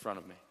in front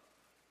of me.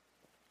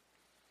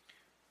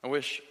 I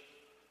wish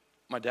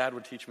my dad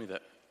would teach me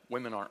that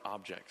women aren't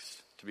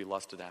objects to be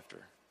lusted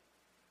after,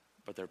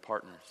 but they're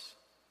partners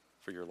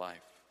for your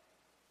life.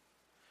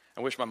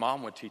 I wish my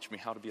mom would teach me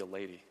how to be a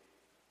lady,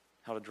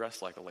 how to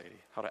dress like a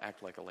lady, how to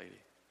act like a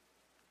lady.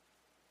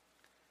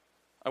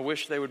 I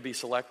wish they would be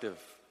selective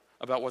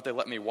about what they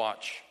let me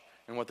watch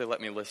and what they let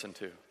me listen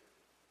to.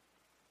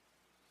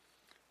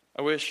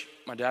 I wish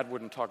my dad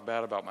wouldn't talk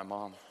bad about my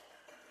mom,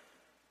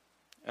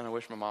 and I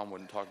wish my mom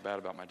wouldn't talk bad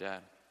about my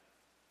dad.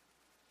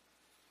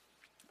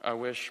 I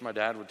wish my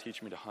dad would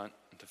teach me to hunt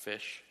and to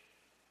fish.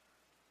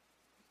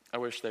 I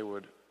wish they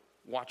would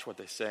watch what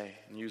they say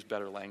and use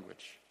better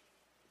language.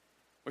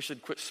 I wish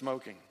they'd quit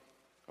smoking.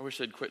 I wish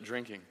they'd quit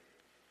drinking.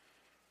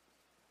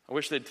 I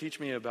wish they'd teach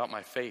me about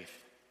my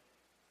faith.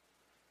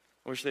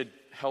 I wish they'd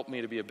help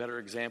me to be a better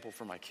example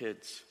for my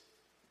kids.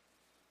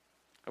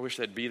 I wish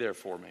they'd be there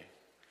for me.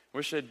 I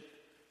wish they'd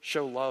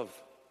show love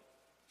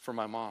for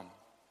my mom.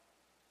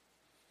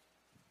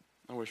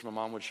 I wish my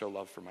mom would show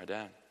love for my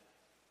dad.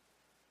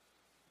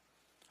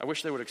 I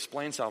wish they would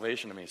explain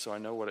salvation to me so I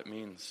know what it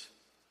means.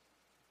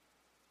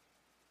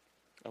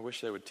 I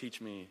wish they would teach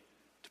me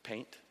to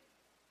paint.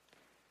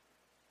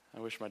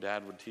 I wish my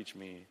dad would teach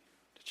me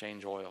to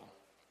change oil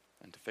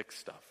and to fix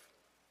stuff.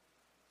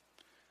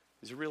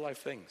 These are real life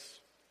things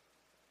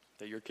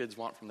that your kids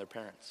want from their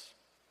parents,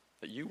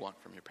 that you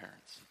want from your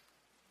parents.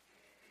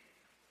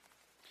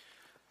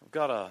 I've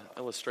got an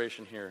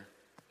illustration here.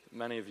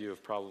 Many of you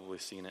have probably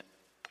seen it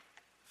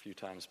a few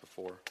times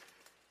before.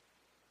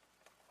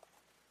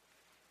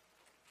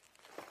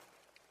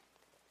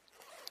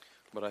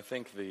 But I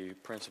think the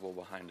principle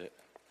behind it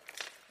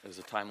is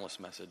a timeless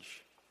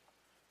message,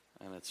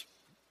 and it's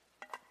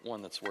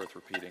one that's worth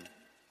repeating.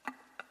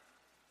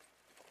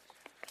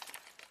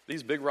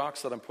 These big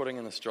rocks that I'm putting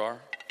in this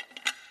jar,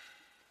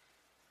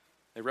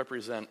 they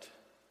represent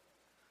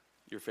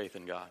your faith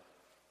in God.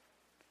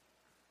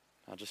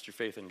 Not just your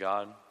faith in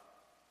God,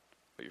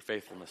 but your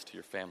faithfulness to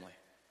your family.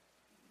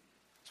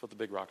 That's what the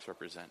big rocks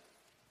represent.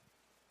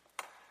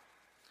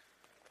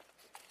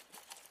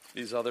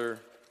 These other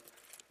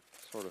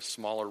sort of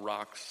smaller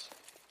rocks,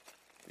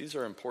 these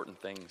are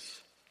important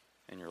things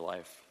in your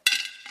life.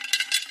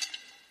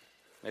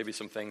 Maybe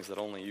some things that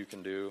only you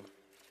can do.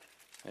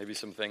 Maybe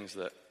some things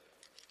that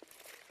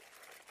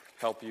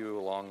help you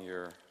along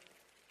your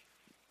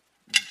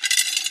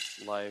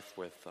life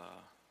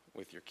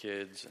with your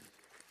kids and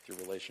your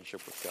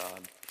relationship with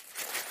God.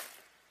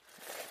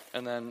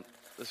 And then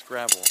this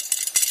gravel.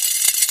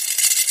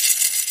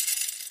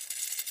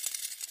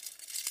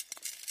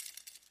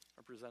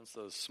 Represents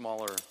those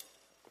smaller,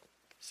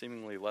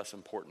 seemingly less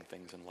important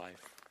things in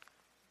life.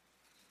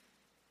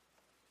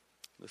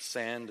 The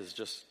sand is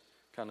just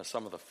kind of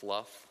some of the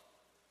fluff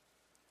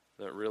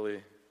that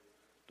really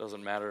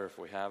doesn't matter if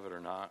we have it or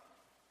not.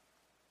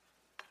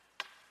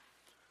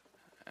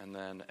 And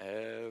then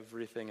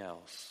everything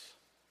else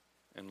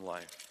in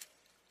life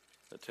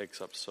that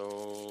takes up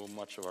so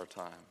much of our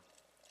time.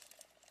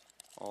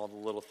 All the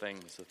little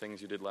things, the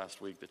things you did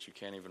last week that you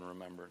can't even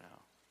remember now.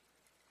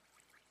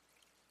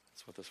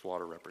 That's what this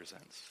water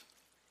represents.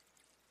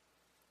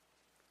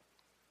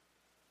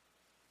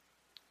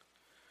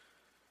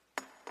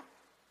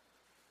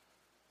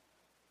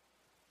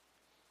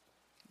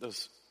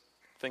 Those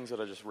things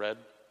that I just read,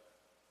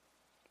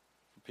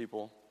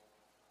 people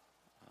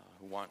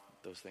who want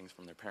those things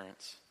from their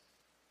parents.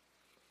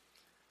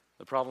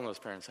 The problem those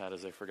parents had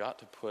is they forgot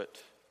to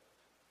put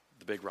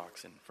the big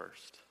rocks in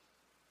first.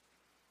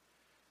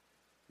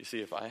 You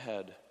see, if I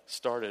had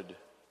started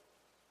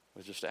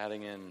with just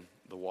adding in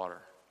the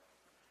water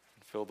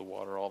and filled the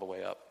water all the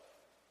way up,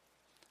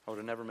 I would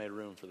have never made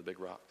room for the big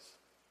rocks.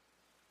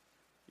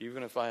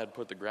 Even if I had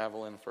put the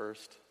gravel in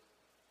first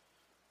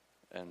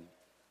and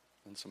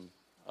some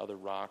other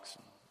rocks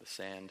and the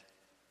sand,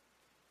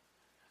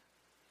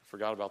 I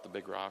forgot about the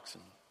big rocks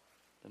and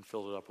then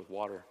filled it up with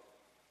water.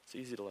 It's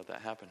easy to let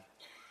that happen.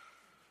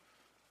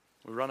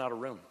 We run out of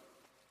room.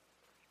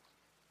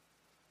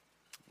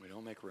 We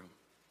don't make room.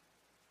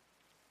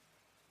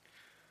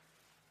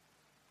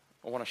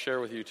 I want to share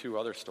with you 2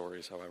 other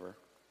stories, however,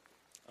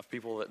 of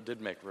people that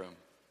did make room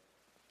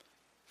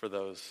for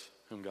those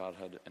whom God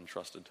had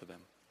entrusted to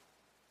them.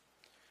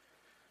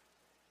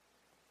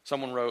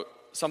 Someone wrote,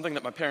 "Something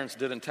that my parents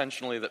did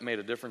intentionally that made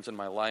a difference in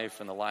my life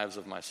and the lives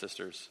of my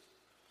sisters.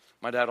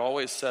 My dad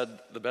always said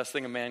the best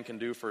thing a man can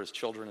do for his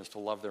children is to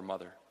love their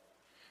mother.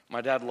 My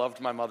dad loved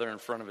my mother in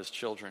front of his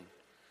children.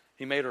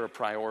 He made her a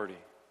priority.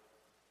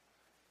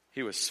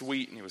 He was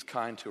sweet and he was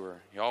kind to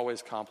her. He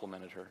always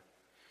complimented her.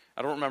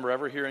 I don't remember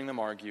ever hearing them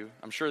argue.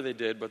 I'm sure they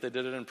did, but they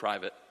did it in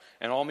private.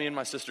 And all me and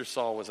my sister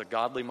saw was a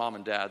godly mom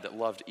and dad that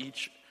loved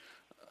each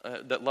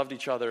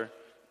other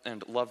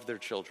and loved their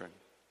children.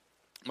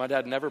 My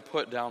dad never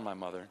put down my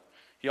mother.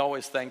 He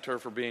always thanked her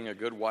for being a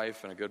good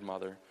wife and a good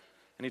mother.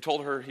 And he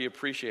told her he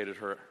appreciated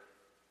her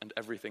and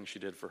everything she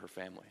did for her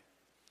family.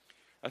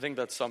 I think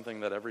that's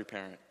something that every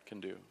parent can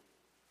do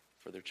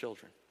for their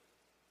children."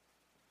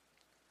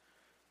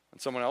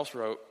 And someone else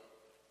wrote,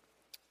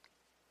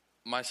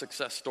 "My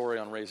success story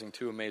on raising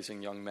 2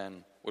 amazing young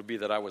men would be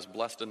that I was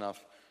blessed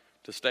enough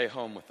to stay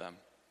home with them.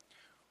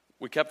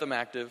 We kept them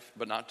active,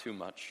 but not too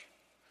much.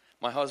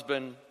 My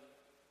husband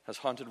has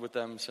hunted with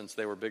them since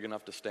they were big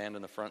enough to stand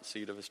in the front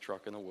seat of his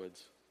truck in the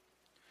woods.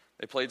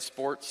 They played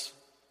sports,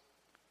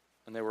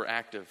 and they were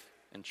active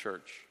in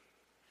church.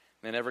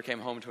 They never came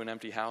home to an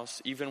empty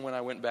house. Even when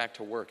I went back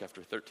to work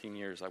after 13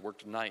 years, I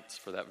worked nights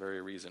for that very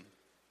reason.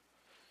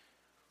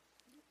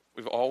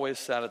 We've always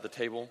sat at the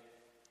table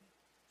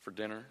for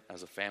dinner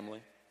as a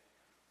family.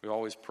 We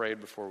always prayed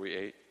before we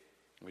ate,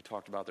 and we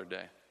talked about their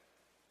day.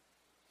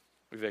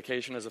 We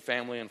vacationed as a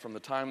family, and from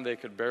the time they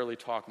could barely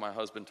talk, my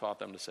husband taught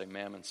them to say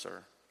ma'am and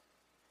sir.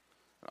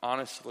 And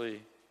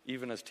honestly,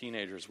 even as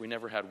teenagers, we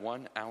never had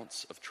 1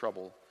 ounce of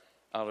trouble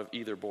out of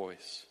either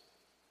boys.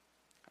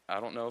 I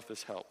don't know if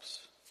this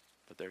helps,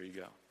 but there you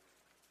go."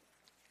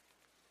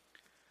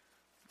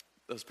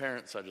 Those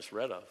parents I just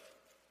read of,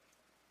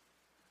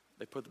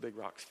 they put the big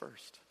rocks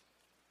first.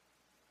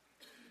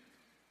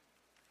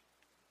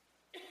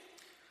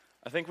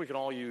 I think we can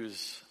all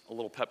use a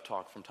little pep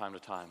talk from time to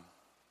time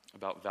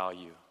about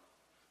value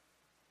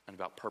and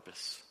about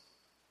purpose.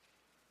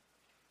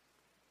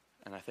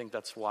 And I think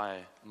that's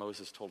why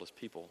Moses told his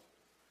people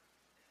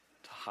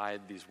to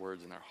hide these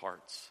words in their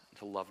hearts and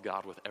to love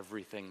God with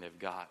everything they've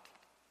got.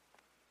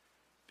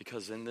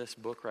 Because in this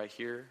book right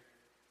here,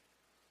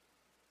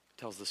 it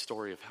tells the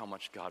story of how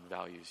much God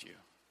values you.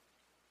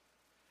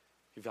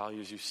 He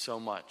values you so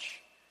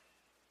much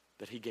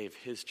that he gave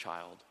his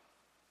child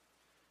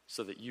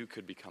so that you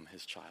could become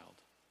his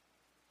child.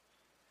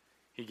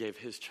 He gave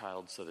his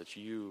child so that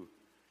you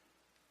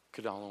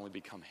could not only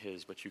become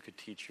his, but you could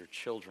teach your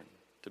children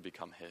to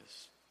become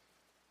his.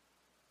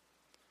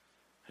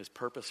 His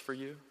purpose for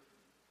you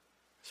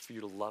is for you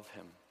to love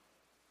him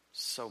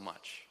so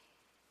much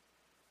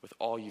with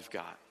all you've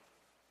got,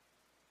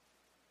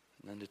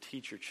 and then to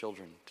teach your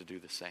children to do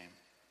the same.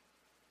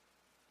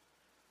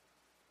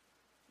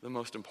 the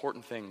most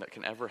important thing that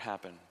can ever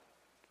happen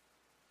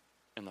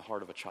in the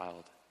heart of a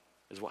child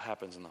is what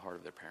happens in the heart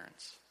of their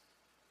parents.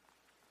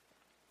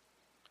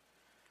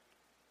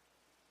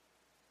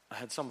 I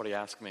had somebody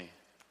ask me,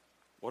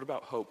 what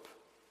about hope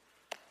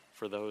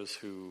for those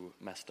who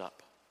messed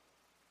up?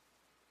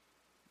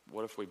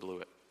 What if we blew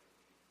it?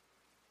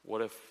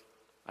 What if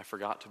I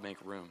forgot to make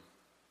room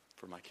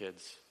for my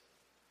kids?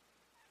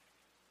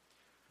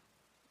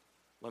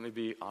 Let me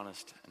be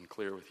honest and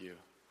clear with you.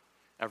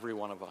 Every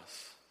one of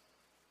us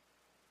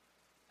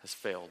has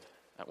failed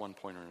at one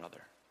point or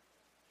another.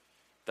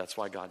 That's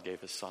why God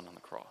gave his son on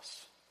the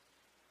cross.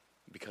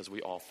 Because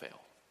we all fail.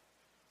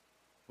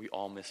 We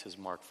all miss his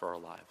mark for our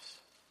lives.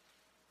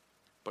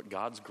 But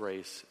God's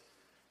grace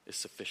is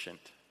sufficient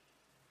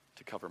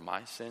to cover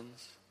my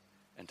sins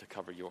and to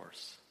cover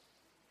yours.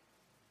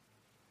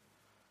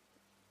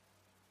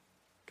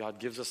 God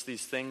gives us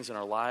these things in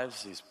our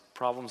lives, these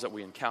problems that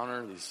we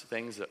encounter, these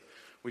things that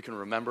we can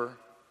remember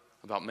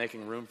about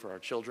making room for our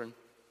children.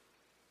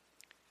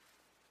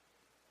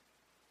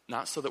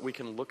 Not so that we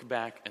can look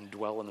back and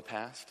dwell in the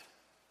past,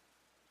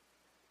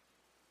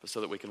 but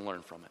so that we can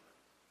learn from it.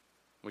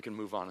 We can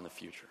move on in the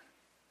future.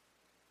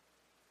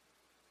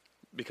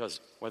 Because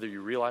whether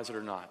you realize it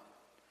or not,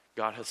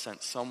 God has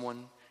sent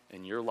someone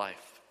in your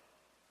life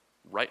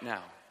right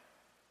now,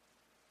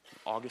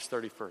 August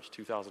 31st,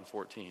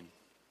 2014,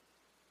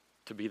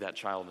 to be that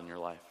child in your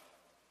life.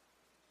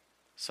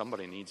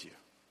 Somebody needs you.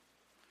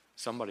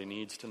 Somebody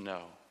needs to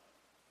know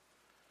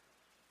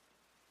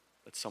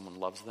that someone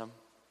loves them,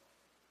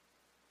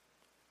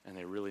 and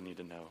they really need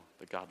to know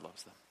that God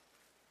loves them.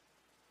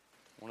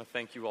 I want to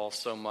thank you all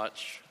so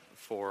much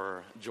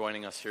for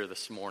joining us here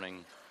this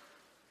morning.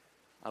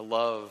 I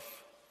love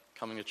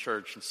coming to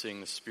church and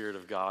seeing the Spirit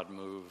of God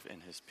move in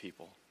his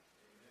people.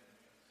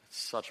 It's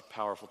such a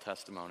powerful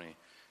testimony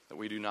that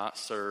we do not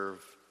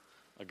serve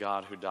a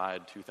God who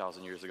died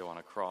 2,000 years ago on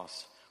a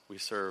cross. We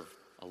serve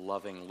a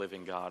loving,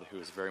 living God who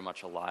is very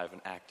much alive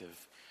and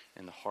active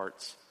in the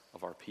hearts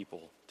of our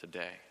people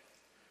today.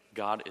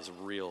 God is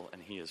real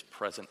and he is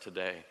present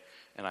today.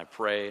 And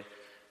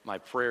my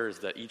prayer is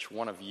that each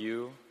one of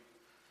you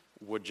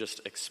would just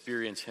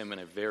experience him in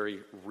a very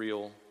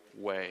real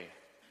way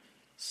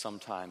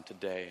sometime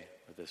today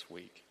or this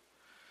week.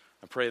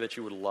 I pray that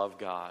you would love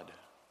God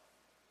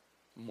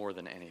more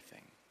than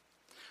anything.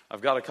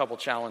 I've got a couple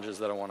challenges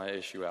that I want to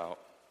issue out.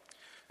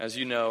 As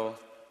you know,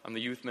 I'm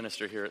the youth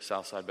minister here at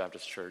Southside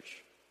Baptist Church.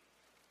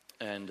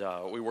 And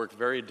we worked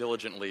very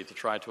diligently to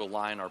try to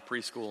align our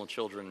preschool and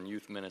children and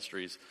youth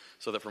ministries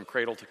so that from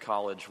cradle to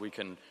college we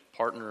can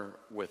partner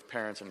with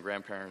parents and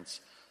grandparents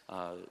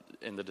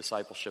in the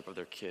discipleship of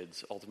their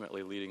kids,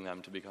 ultimately leading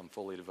them to become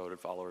fully devoted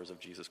followers of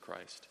Jesus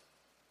Christ.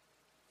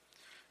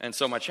 And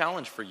so my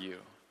challenge for you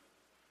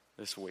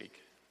this week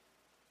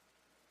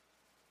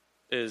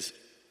is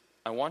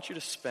I want you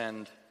to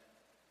spend,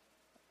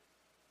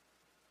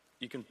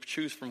 you can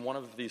choose from one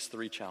of these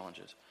three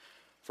challenges.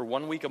 For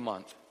 1 week a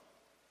month,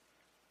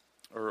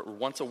 or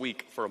once a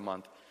week for a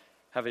month,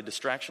 have a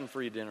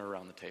distraction-free dinner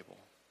around the table.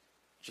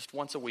 Just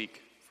once a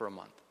week for a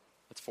month.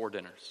 That's 4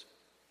 dinners.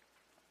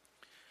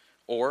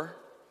 Or,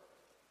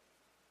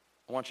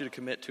 I want you to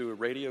commit to a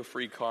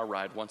radio-free car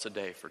ride once a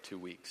day for 2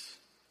 weeks.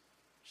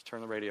 Just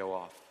turn the radio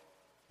off.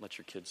 Let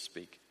your kids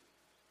speak.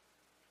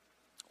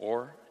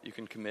 Or, you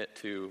can commit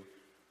to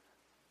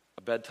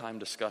a bedtime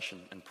discussion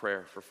and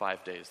prayer for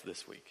 5 days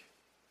this week.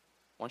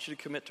 I want you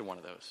to commit to one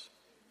of those.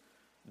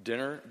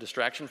 Dinner,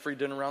 distraction-free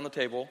dinner around the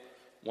table,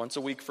 once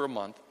a week for a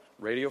month,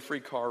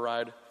 radio-free car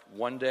ride,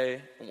 once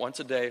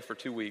a day for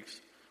 2 weeks,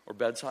 or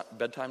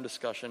bedtime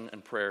discussion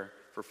and prayer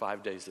for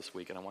 5 days this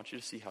week. And I want you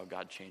to see how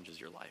God changes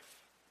your life.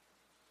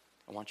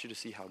 I want you to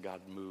see how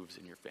God moves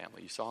in your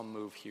family. You saw him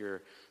move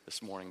here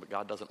this morning, but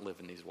God doesn't live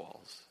in these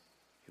walls.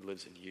 He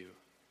lives in you.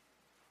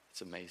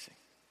 It's amazing.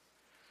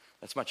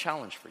 That's my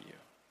challenge for you.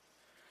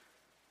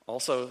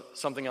 Also,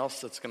 something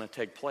else that's going to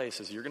take place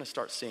is you're going to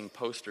start seeing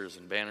posters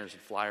and banners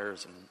and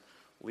flyers and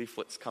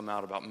leaflets come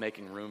out about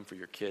making room for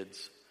your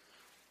kids.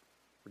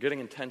 We're getting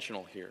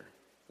intentional here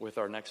with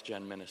our Next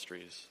Gen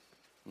Ministries.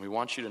 And we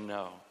want you to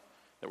know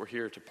that we're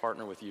here to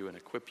partner with you and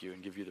equip you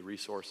and give you the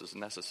resources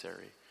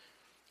necessary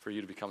for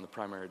you to become the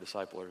primary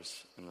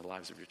disciplers in the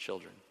lives of your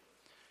children.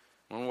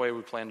 One way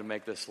we plan to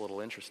make this a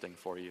little interesting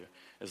for you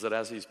is that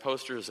as these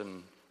posters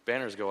and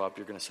banners go up,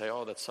 you're going to say,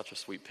 oh, that's such a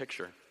sweet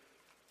picture.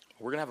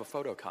 We're going to have a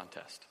photo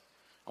contest.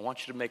 I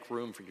want you to make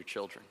room for your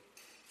children,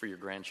 for your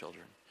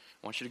grandchildren.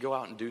 I want you to go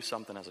out and do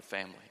something as a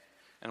family.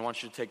 And I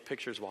want you to take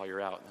pictures while you're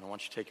out. And I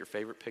want you to take your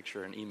favorite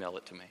picture and email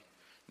it to me,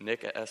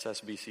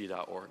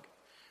 nick@ssbc.org.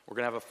 We're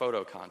going to have a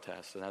photo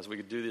contest. And as we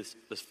do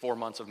this 4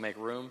 months of Make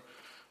Room,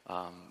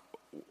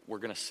 we're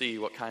going to see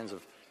what kinds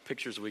of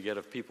pictures we get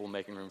of people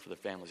making room for their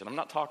families. And I'm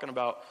not talking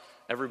about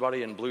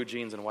everybody in blue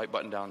jeans and a white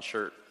button-down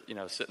shirt,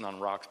 sitting on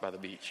rocks by the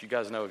beach. You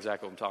guys know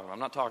exactly what I'm talking about. I'm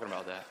not talking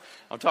about that.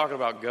 I'm talking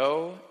about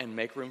go and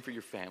make room for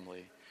your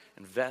family.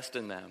 Invest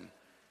in them.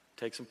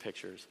 Take some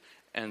pictures.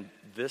 And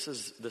this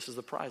is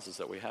the prizes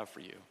that we have for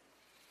you.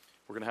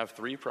 We're going to have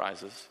 3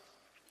 prizes.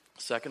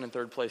 Second and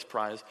third place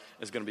prize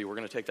is going to be, we're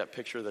going to take that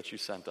picture that you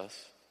sent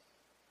us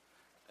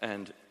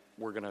and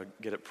we're going to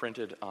get it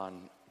printed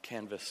on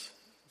canvas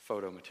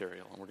photo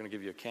material. And we're going to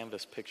give you a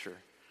canvas picture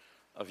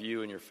of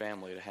you and your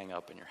family to hang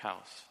up in your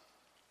house.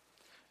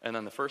 And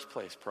then the first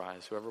place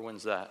prize, whoever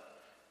wins that,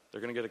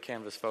 they're going to get a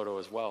canvas photo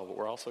as well, but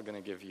we're also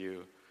going to give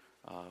you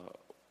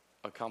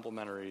a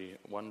complimentary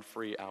 1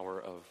 free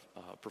hour of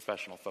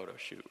professional photo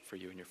shoot for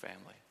you and your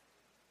family.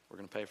 We're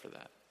going to pay for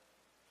that.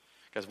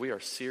 Guys, we are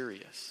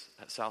serious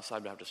at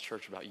Southside Baptist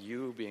Church about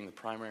you being the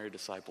primary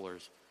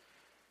disciplers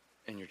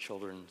in your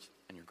children's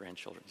and your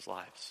grandchildren's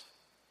lives.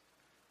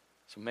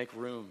 So make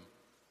room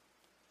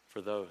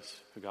for those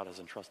who God has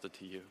entrusted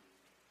to you,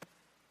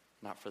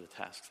 not for the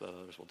tasks that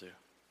others will do.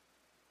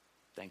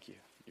 Thank you.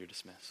 You're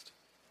dismissed.